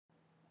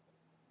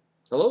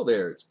Hello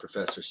there, it's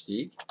Professor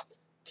Steeg,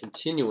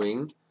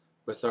 continuing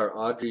with our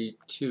Audrey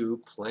 2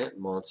 Plant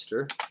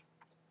Monster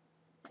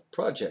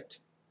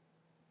project.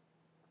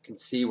 You can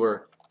see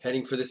we're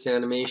heading for this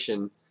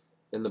animation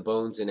and the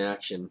bones in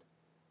action.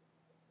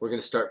 We're going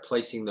to start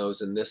placing those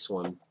in this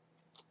one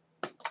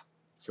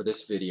for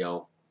this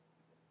video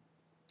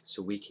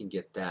so we can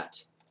get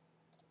that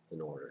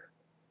in order.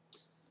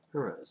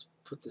 Alright, let's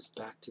put this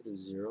back to the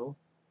 0.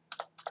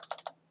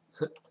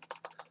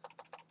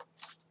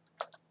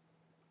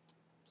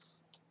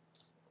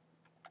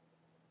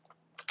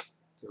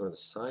 Go to the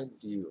side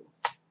view,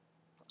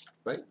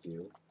 right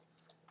view,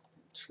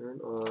 and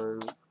turn on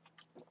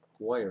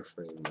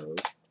wireframe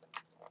mode.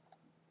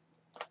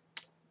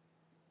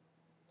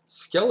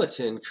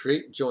 Skeleton,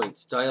 create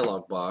joints,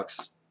 dialog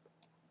box,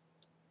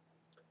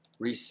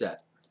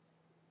 reset.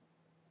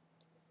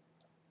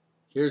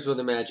 Here's where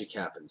the magic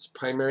happens.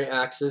 Primary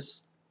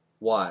axis,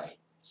 Y.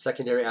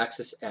 Secondary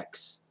axis,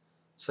 X.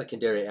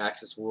 Secondary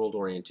axis world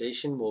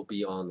orientation will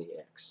be on the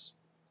X.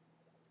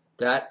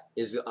 That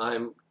is,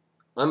 I'm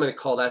going to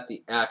call that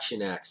the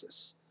action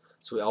axis.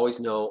 So we always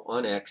know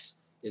on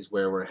X is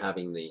where we're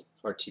having the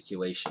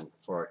articulation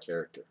for our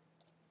character.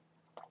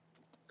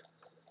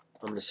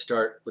 I'm going to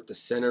start with the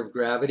center of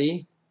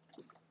gravity.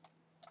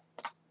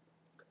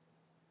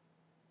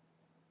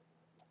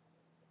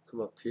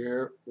 Come up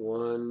here.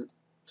 1,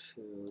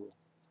 2,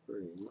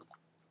 3,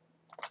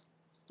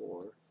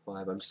 4,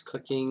 5. I'm just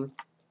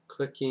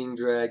clicking,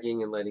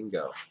 dragging, and letting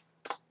go.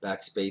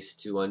 Backspace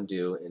to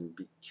undo and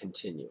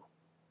continue.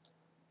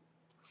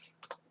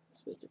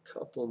 Let's make a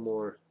couple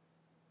more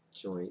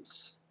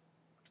joints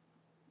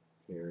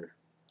here.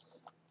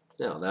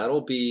 Now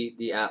that'll be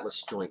the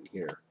atlas joint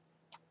here.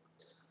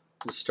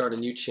 We start a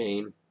new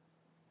chain,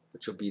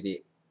 which will be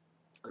the,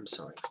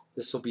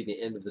 this will be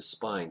the end of the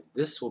spine.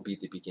 This will be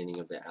the beginning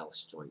of the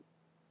atlas joint.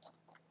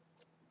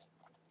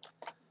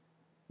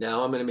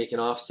 Now I'm going to make an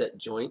offset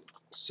joint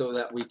so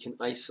that we can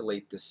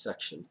isolate this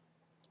section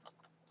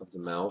of the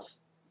mouth.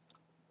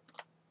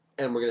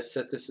 And we're going to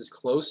set this as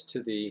close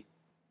to the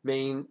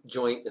main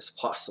joint as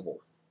possible.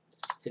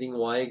 Hitting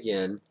Y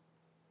again,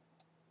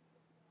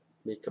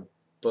 make a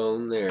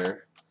bone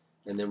there,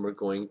 and then we're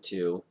going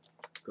to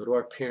go to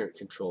our parent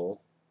control,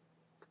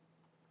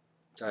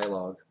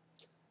 dialog,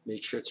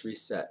 make sure it's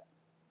reset,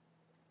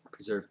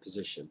 preserve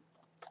position.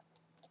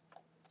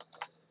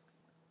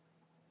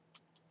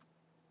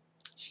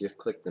 Shift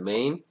click the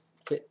main,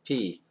 hit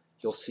P.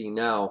 You'll see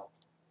now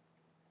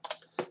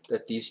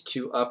that these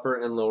two upper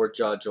and lower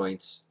jaw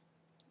joints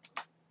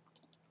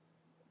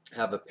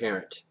have a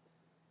parent.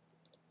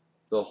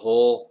 The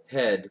whole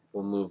head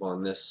will move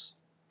on this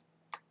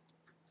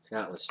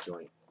atlas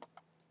joint.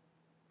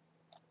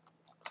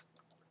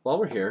 While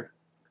we're here,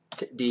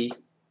 hit D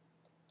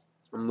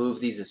and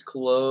move these as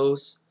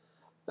close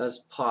as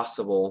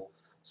possible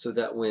so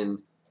that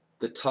when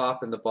the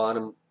top and the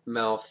bottom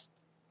mouth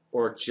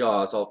or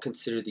jaws, I'll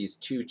consider these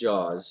two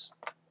jaws,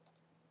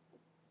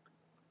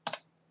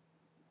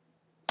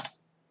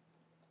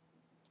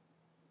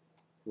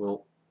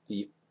 will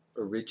be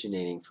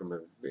originating from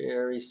a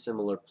very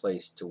similar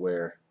place to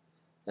where,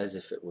 as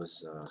if it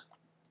was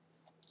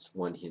just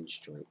one hinge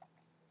joint.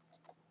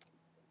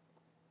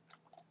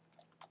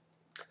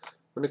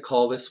 I'm going to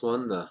call this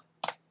one the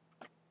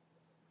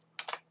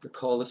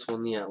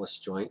atlas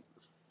joint.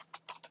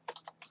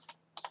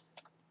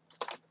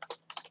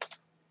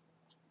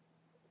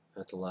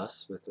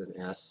 Atlas with an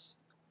S.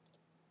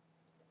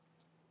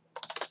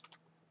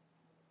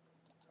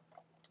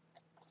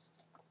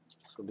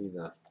 This will be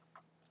the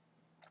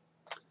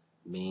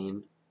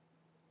main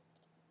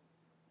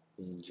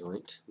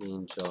joint,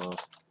 main jaw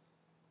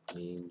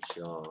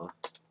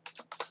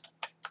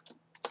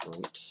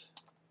joint,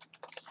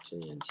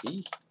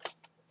 JNT.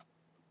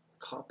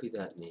 Copy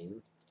that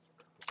name.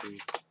 I'm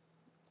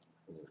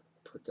going to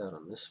put that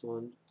on this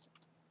one.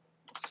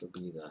 This will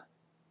be the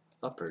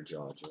upper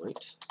jaw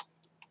joint.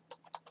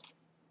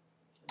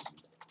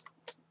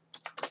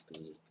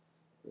 And I'm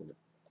going to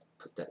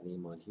put that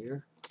name on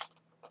here.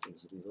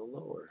 This will be the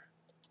lower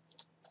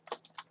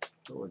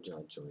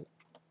jaw joint.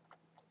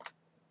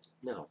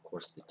 Now, of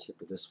course, the tip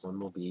of this one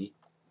will be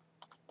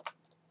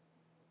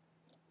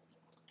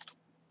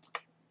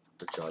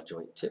the jaw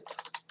joint tip.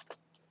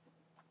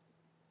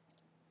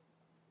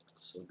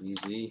 This will be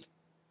the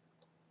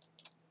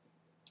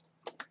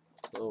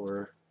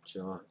lower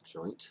jaw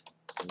joint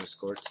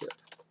underscore tip.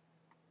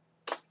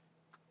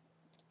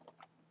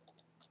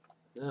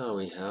 Now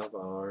we have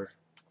our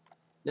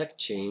neck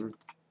chain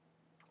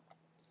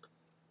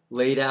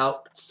laid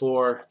out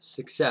for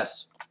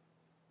success.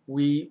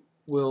 We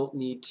will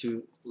need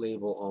to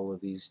label all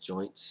of these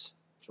joints.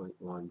 Joint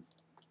 1,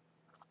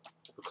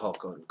 we'll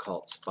call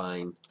it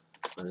spine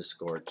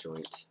underscore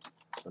joint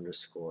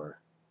underscore.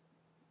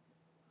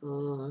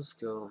 Let's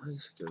go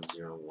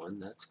 0, 1.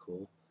 That's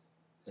cool.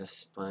 S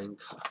spine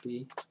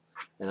copy,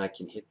 and I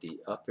can hit the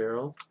up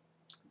arrow.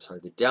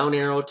 The down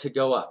arrow to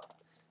go up.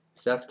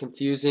 If that's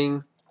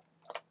confusing,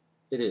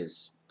 it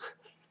is.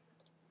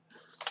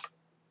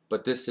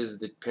 But this is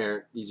the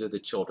parent, these are the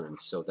children,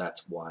 so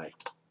that's why.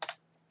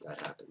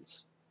 that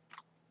happens.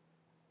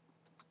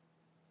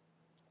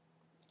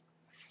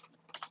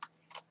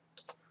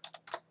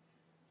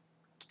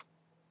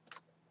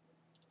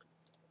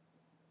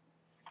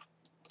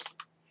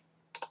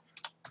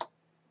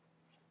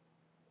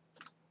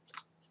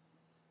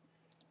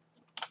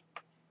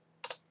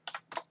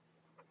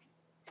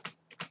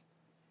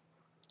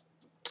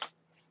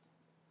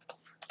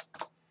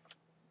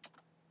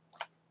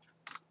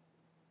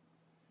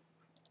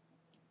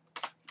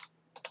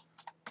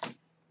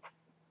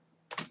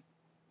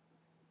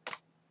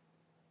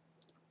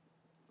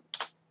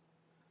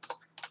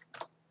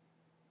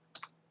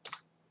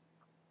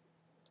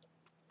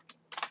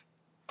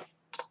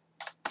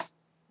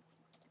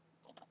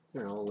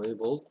 They're all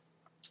labeled.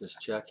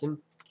 Just checking.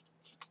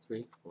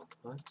 3, 4,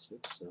 5,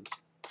 6, 7.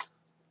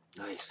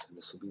 Nice. And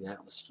this will be the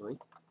atlas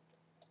joint.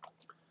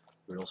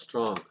 Real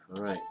strong.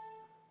 Alright.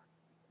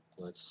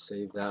 Let's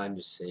save that. I'm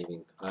just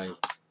saving. I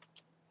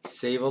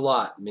save a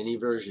lot, many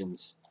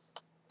versions.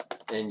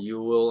 And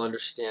you will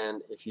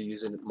understand if you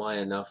use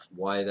Maya enough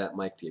why that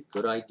might be a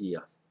good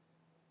idea.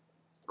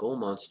 Goal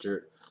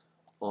monster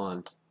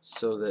on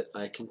so that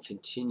I can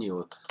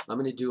continue. I'm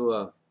going to do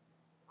a,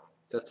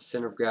 that's the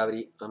center of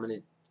gravity. I'm going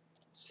to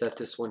set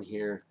this one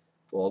here,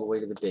 go all the way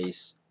to the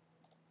base,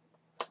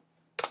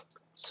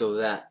 so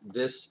that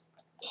this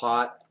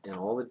pot and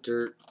all the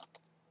dirt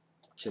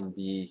can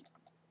be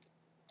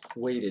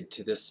weighted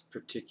to this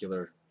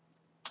particular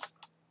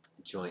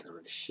joint. I'm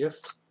going to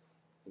shift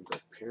and go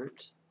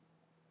parent.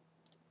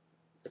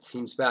 That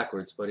seems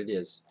backwards, but it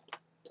is.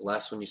 The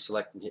last one you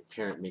select and hit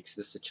parent makes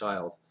this a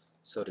child.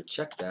 So to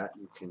check that,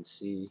 you can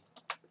see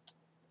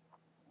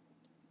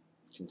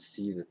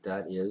that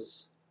that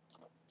is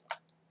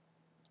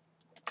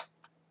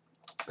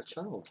a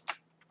child.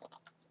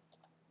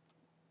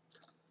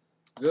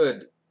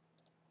 Good.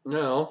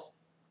 Now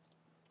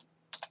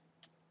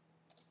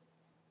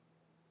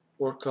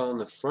work on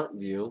the front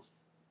view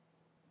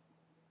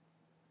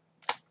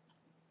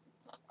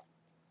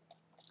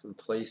and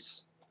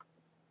place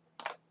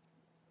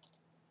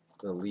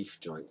the leaf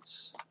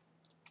joints.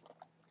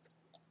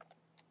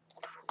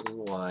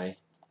 Hitting Y.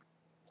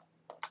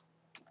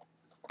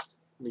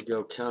 Let me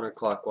go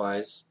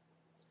counterclockwise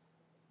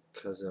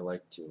because I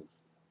like to.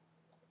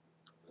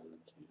 1,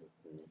 2,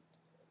 3,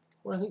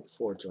 4. I think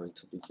 4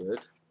 joints will be good.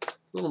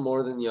 It's a little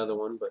more than the other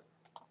one, but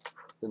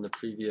than the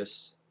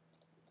previous.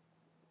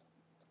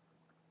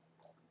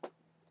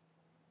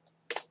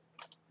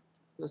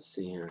 Let's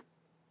see here.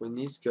 When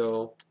these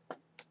go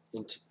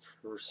into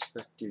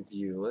perspective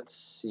view, let's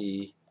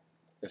see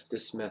if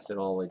this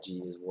methodology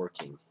is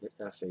working. Hit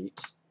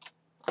F8.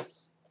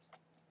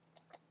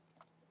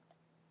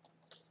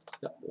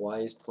 Yep, Y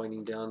is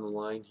pointing down the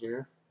line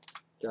here,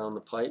 down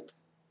the pipe.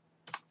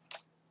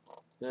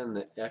 And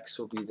the X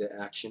will be the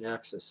action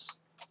axis.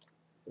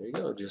 There you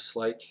go,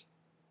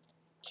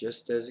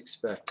 just as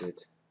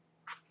expected.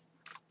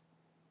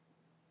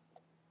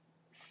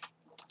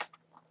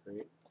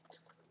 Right.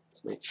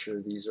 Let's make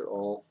sure these are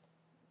all.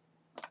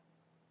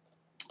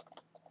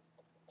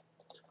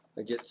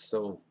 I get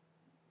so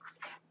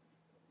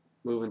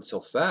moving so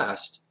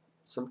fast,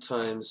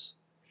 sometimes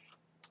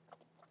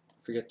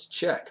I forget to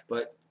check,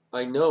 but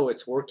I know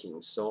it's working,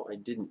 so I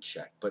didn't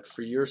check. But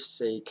for your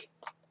sake,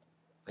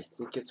 I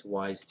think it's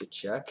wise to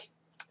check.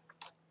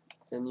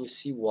 And you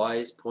see Y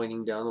is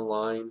pointing down the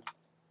line,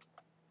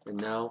 and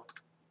now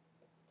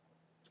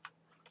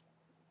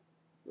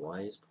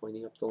Y is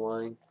pointing up the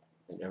line,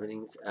 and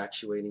everything's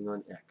actuating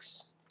on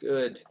X.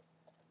 Good.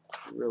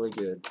 Really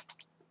good.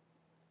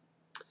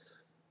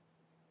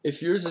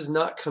 If yours is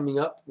not coming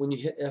up when you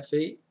hit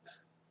F8,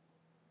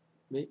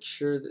 make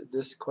sure that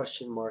this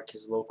question mark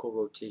has local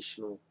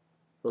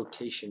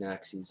rotation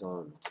axes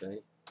on,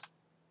 okay?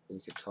 And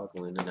you can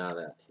toggle in and out of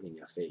that hitting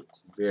F8.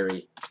 It's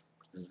very,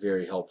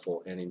 very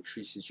helpful and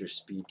increases your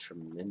speed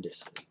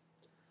tremendously.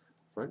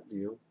 Front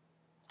view.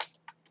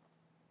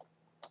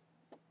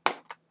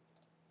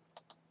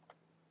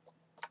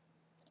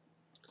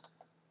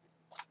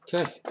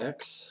 Okay,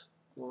 X,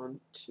 1,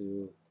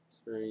 2,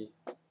 3,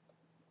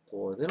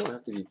 4. They don't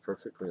have to be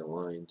perfectly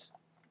aligned.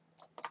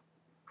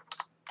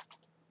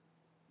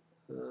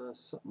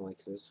 Something like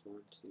this. 1,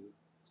 2,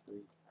 3,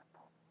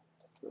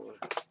 4.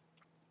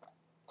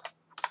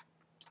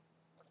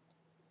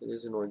 It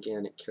is an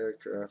organic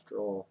character after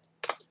all.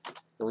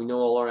 And we know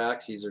all our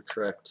axes are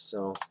correct,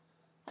 so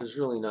there's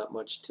really not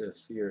much to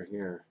fear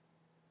here.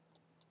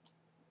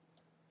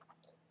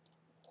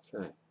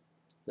 Okay.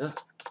 Yeah.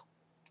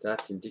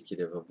 That's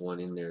indicative of one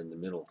in there in the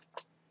middle,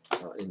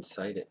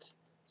 inside it.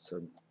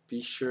 So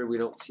be sure we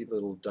don't see the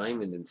little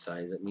diamond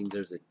inside. That means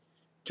there's a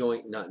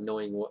joint not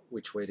knowing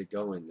which way to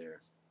go in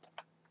there.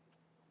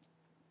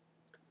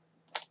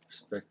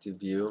 Perspective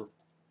view.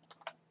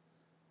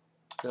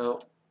 Now,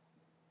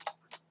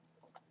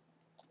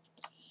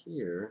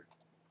 here,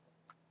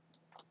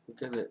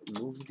 we're going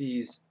to move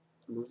these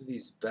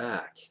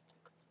back.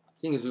 The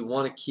thing is, we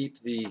want to keep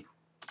the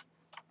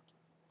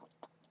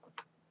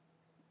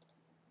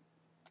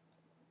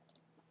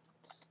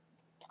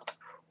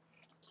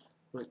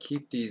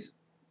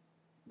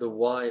the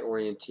Y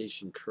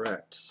orientation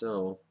correct.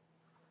 So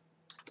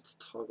let's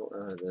toggle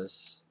out of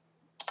this,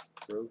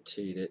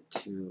 rotate it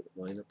to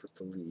line up with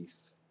the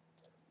leaf.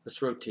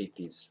 Let's rotate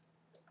these.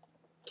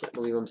 Can't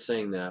believe I'm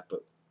saying that,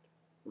 but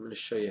I'm going to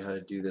show you how to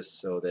do this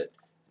so that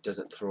it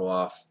doesn't throw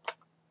off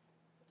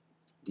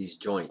these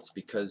joints,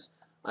 because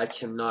I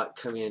cannot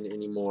come in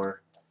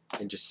anymore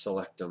and just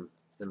select them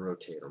and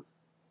rotate them.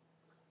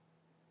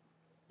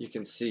 You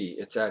can see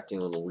it's acting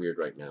a little weird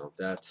right now.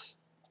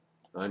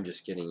 I'm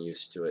just getting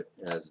used to it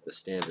as the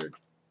standard,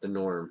 the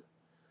norm.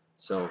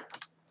 So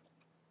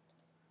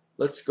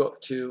let's go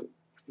to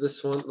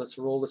this one. Let's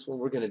roll this one.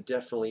 We're going to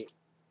definitely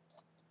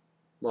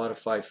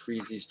modify,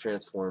 freeze these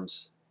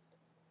transforms.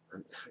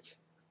 I'm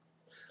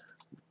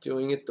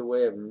doing it the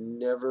way I've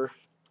never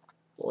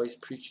always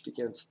preached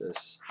against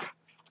this,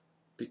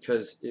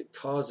 because it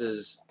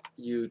causes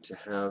you to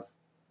have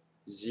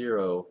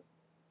zero,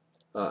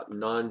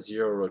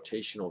 non-zero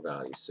rotational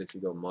values. So if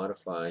you go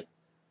modify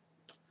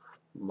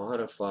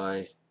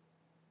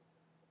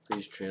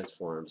freeze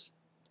transforms,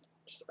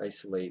 just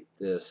isolate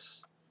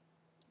this.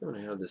 I'm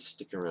going to have this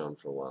stick around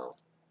for a while.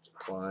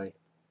 Apply.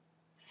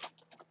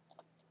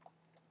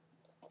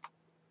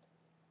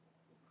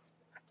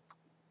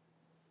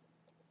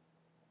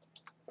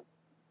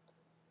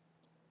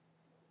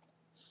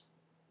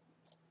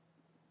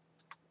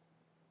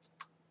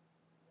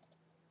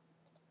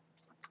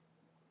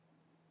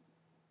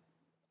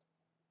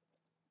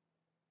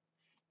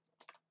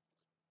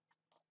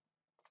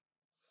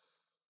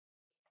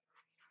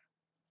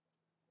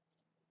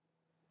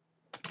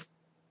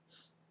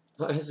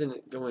 Why isn't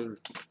it going?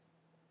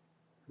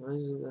 Why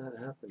isn't that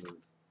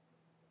happening?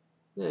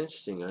 Yeah,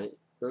 interesting. I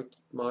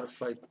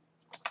modified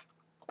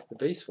the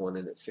base one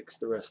and it fixed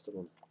the rest of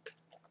them.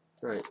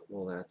 Alright,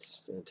 well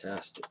that's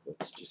fantastic.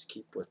 Let's just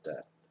keep with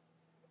that.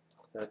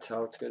 That's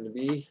how it's going to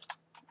be.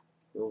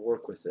 We'll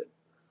work with it.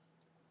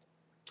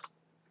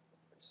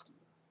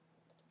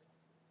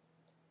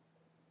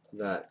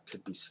 That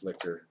could be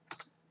slicker.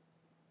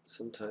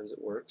 Sometimes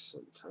it works,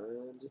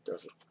 sometimes it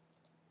doesn't.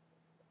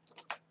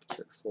 Be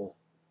careful.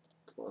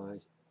 Apply.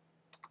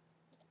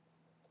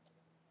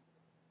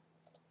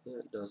 Yeah,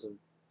 it does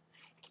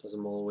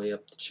them all the way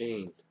up the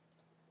chain.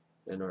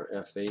 And our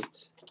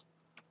F8,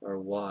 our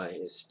Y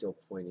is still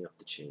pointing up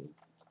the chain.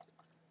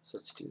 So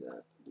let's do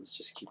that. Let's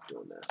just keep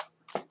doing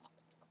that.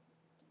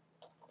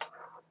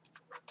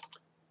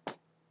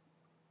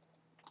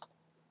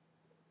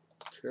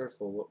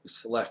 Careful what we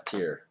select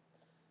here.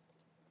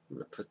 I'm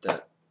going to put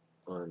that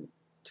on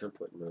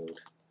template mode.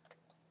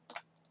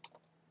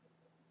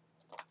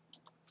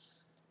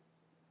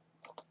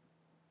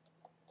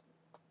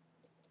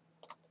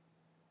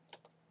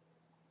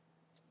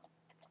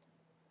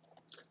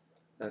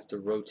 I have to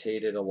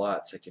rotate it a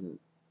lot so I can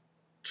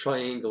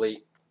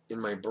triangulate in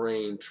my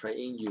brain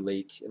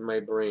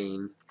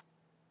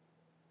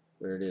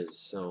where it is.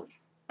 So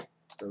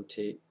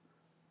rotate.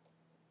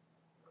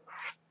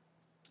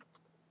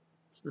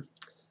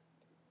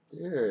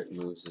 There it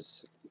moves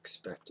as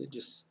expected.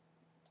 Just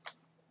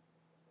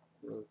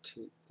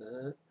rotate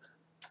that.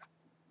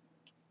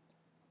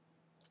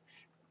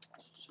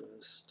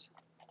 Just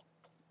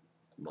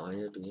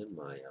Maya being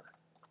Maya.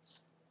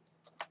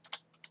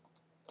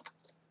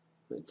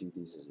 I'm going to do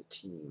these as a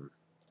team.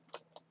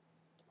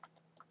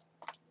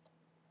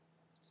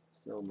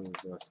 They'll move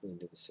roughly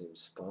into the same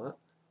spot.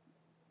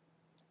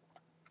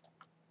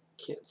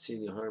 Can't see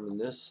any harm in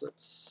this.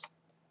 Let's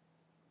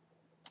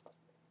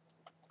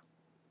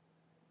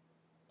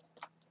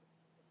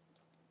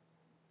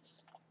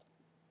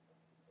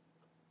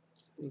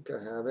I think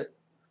I have it.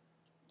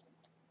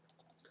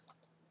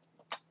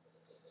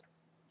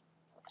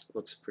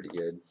 Looks pretty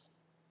good.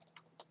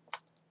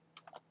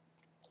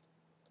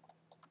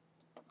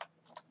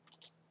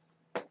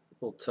 A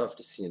little tough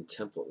to see in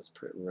template. Let's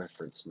put it in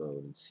reference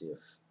mode and see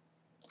if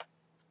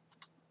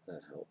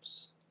that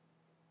helps.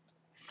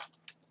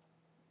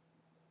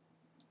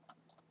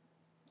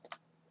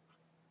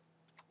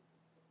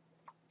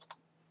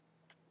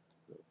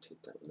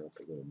 Rotate that one up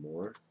a little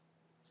more.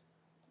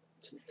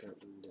 Take that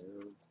one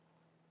down.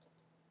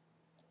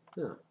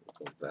 Now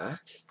we'll go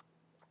back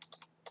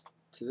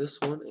to this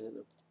one and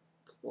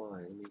apply.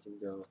 And we can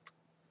go.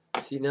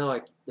 See, now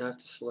I have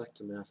to select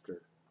them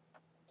after.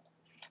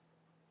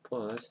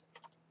 But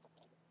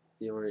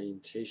the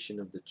orientation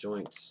of the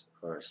joints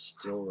are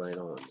still right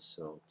on.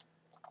 So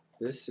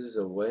this is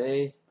a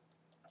way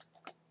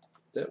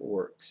that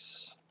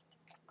works.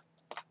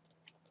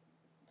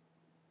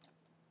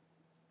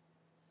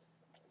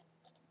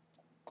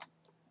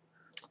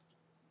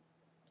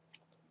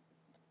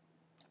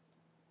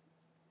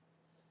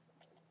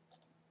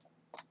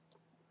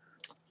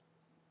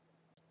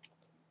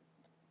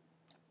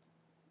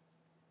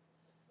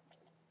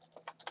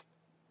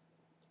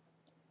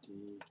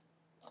 D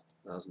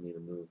allows me to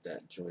move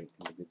that joint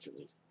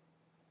individually.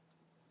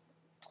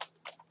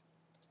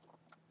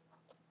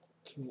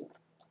 Okay,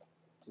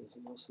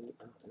 anything else?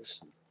 Oh, there's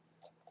some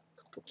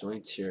couple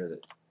joints here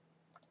that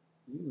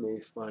you may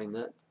find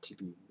that to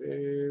be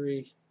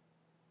very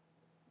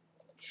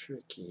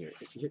tricky here.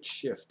 If you hit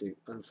shift, it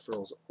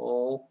unfurls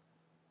all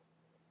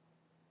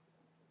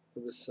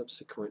of the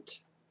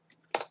subsequent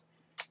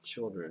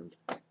children.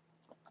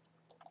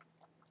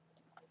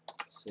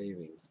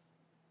 Saving.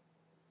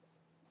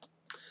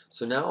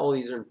 So now all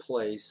these are in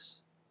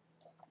place.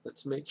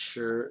 Let's make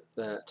sure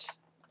that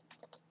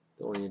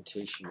the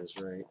orientation is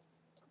right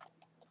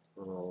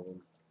on all of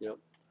them. Yep.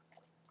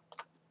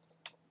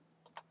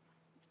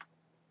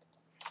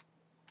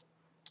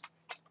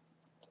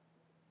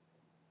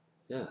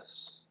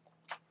 Yes.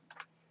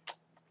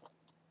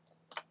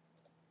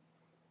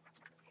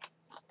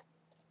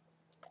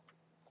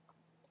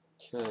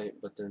 Okay,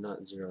 but they're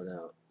not zeroed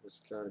out.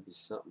 There's got to be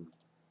something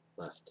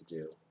left to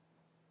do.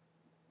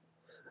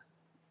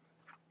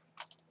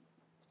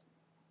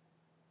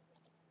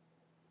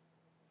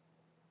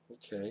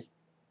 Okay.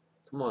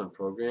 Come on,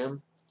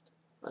 program.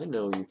 I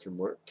know you can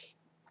work.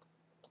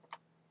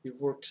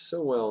 You've worked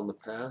so well in the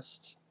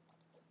past.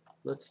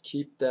 Let's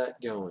keep that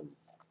going.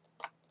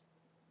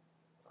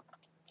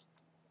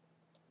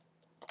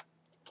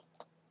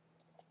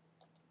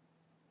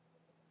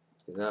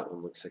 Okay, that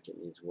one looks like it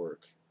needs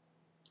work.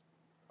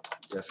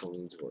 Definitely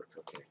needs work.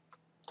 Okay.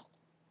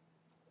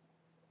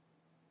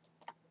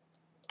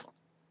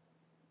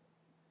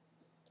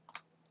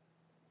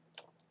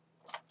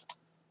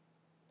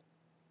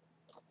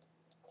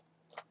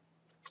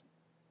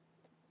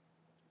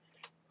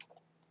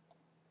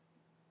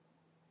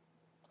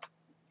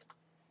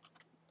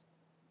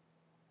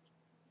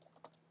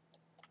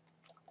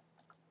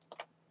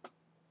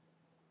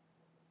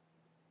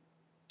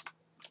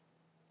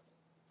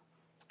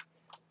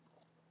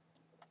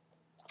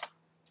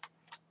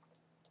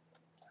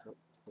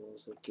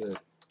 Those look good,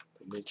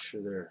 but make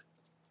sure they're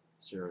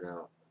zeroed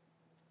out.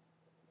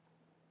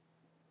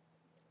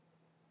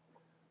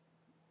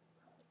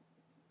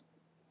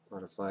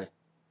 Modify,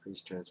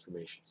 freeze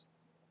transformations.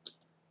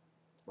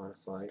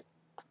 Modify,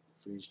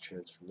 freeze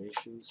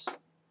transformations.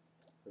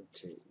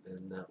 Rotate,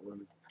 then that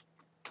one.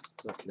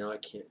 Look, now I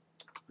can't.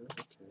 Oh,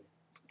 okay.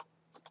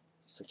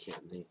 Guess I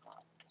can't leave.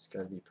 It's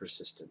got to be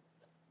persistent.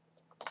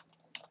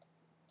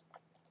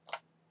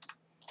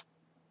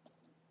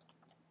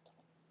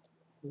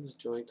 Those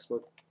joints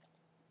look.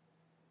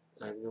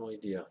 I have no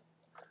idea.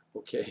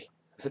 Okay,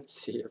 let's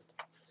see if.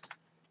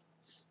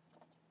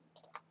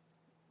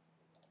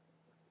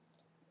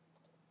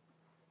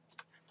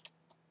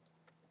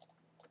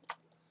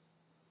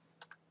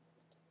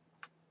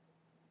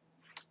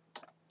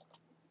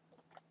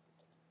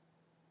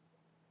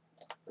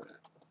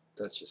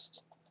 That's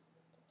just.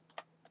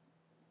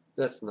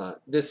 That's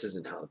not. This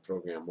isn't how the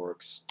program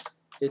works.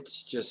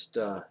 It's just.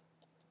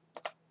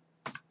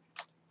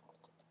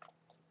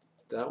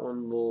 That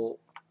one we'll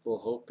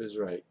hope is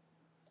right.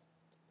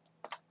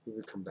 We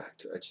would come back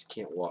to it. I just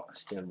can't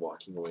stand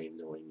walking away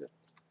knowing that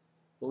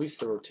at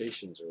least the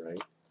rotations are right.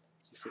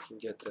 Let's see if we can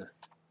get the.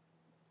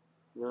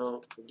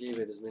 No, I gave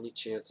it as many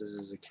chances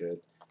as I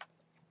could.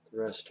 The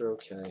rest are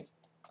okay.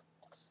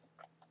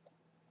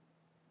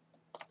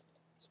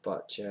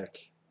 Spot check.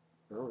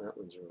 Oh, that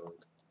one's wrong.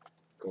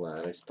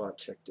 Glad I spot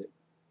checked it.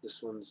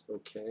 This one's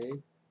okay.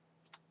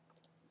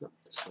 Nope,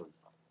 this one.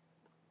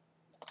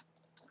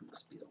 That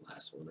must be the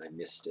last one. I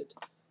missed it.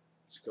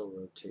 Let's go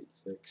rotate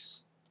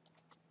fix.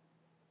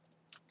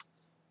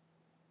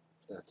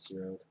 That's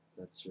zeroed.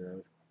 That's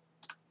zeroed.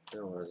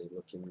 Now are they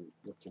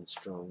looking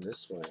strong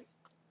this way?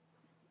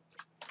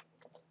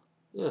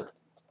 Yeah.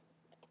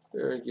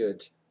 Very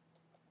good.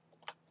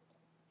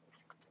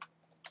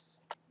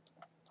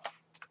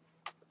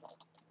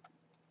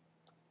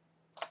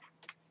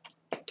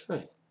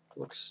 Okay.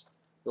 Looks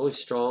really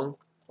strong.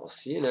 I'll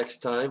see you next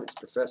time. It's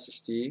Professor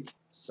Stieg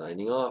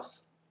signing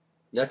off.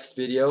 Next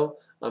video,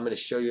 I'm going to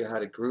show you how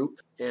to group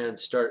and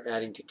start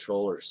adding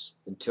controllers.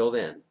 Until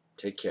then,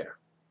 take care.